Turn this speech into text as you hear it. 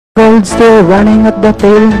world, still running at the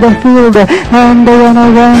tail of the field. And the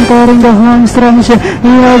 101 carrying the home stretch.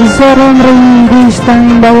 He has Henry this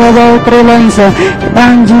time by about 3 lengths.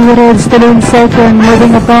 Angie Red still in second,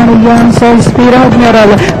 moving upon a young size Speed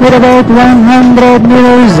Admiral with about 100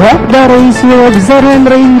 meters up the race. He has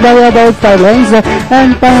Henry by about 5 lengths.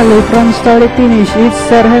 And finally from start to finish, it's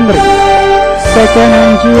Sir Henry. Second,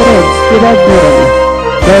 Angie Red, Speed Admiral.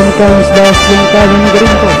 Then comes Dazzling Calvin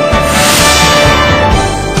Greenpoint.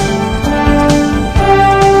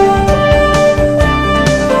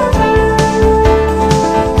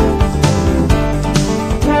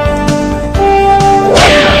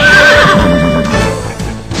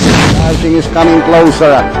 Is coming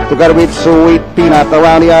closer together with Sweet Peanut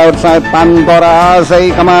around the outside. Pandora as they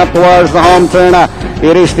come out towards the home turn.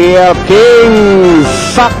 It is the King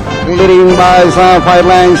Suck leading by some 5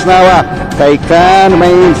 lengths now. Take 10,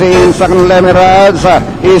 maintain second Lemirage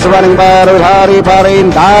is running by with Harry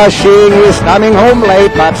Parin. Dashing is coming home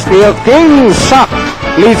late, but still King Suck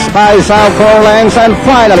leads by some 4 lengths. And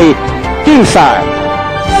finally King Suck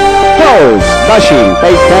close. Dashing,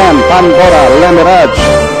 take 10, Pandora, Lemirage,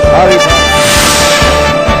 Harry.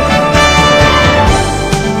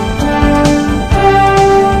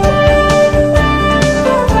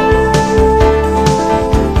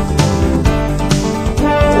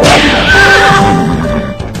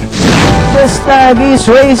 Stag is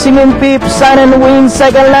racing in fifth, Sun and Wind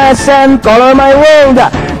second last, and Color My World.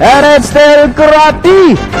 And it's still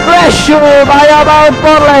Karate, Pressure by about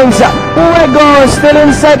 4 lengths. Fuego still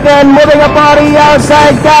in second, moving a party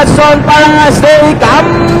outside. Cats on Paras, they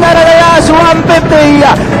come to the last 150.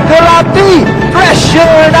 Karate,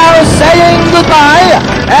 Pressure now saying goodbye.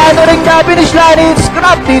 And during the finish line, it's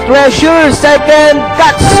Karate, Pressure, second,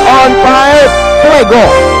 Cats on Fire, Fuego.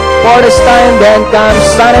 For this time, then comes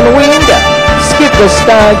Sun and Wind. Skip the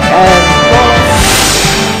Stag and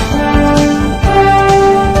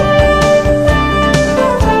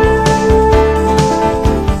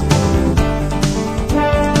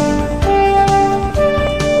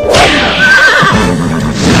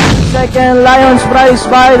second, Lions Prize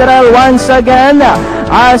Spider once again.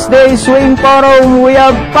 As they swing for home, we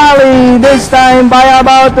have Pali this time by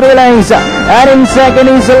about 3 lengths. And in second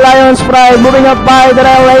is Lions Pride, moving up by the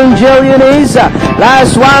Angel Eunice.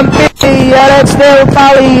 Last 150, and it's still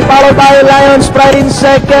Pali, followed by Lions Pride in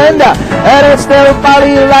second. And it's still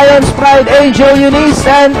Pali, Lions Pride, Angel Eunice,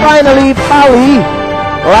 and finally Pali,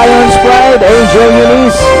 Lions Pride, Angel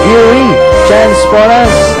Eunice, Fury, Chance for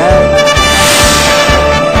us. And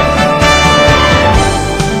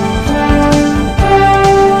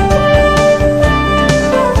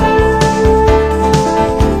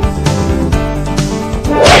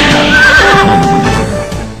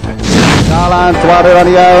Water on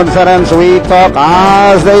the outside and Sweet Talk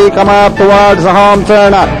as they come up towards the home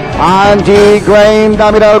turn. Angie Grain, the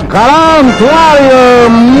middle, Galantuario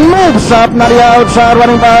moves up on the outside,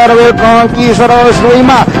 running by the wheel, Conquistador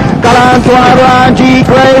Lima. Galantuario, Angie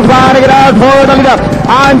Grain, finding it out for the leader.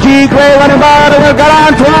 Angie Grain running by the wheel,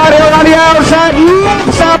 Galantuario on the outside,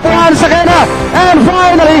 moves up once again. And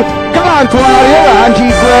finally, Galantuario, Angie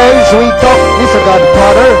Grain, Sweet Talk, is a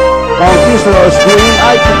godfather. Conquistador Green,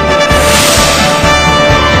 I think.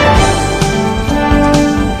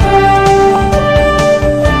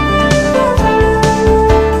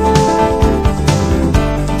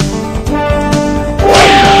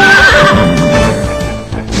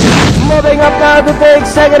 Up now to take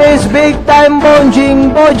second is Big Time Bonjing,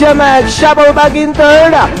 Bojamak, Shuffle back in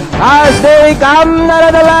third. As they come to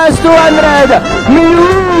the last 200.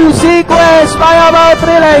 Music West by about 3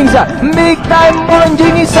 lengths. Big Time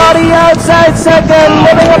Bonjing is on the outside second,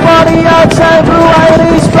 moving up on the outside. Blue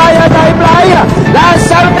Iris, Flyer, Die Flyer. Last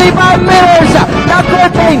 75 meters. The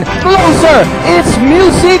curtain closer. It's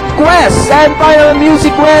Music West, and final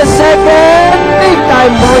Music West second. Big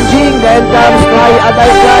Time Bonjing, then comes Fly,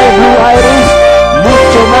 Die Fly, Blue Iris,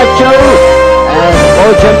 Mucho Macho, and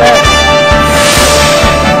Bojamak.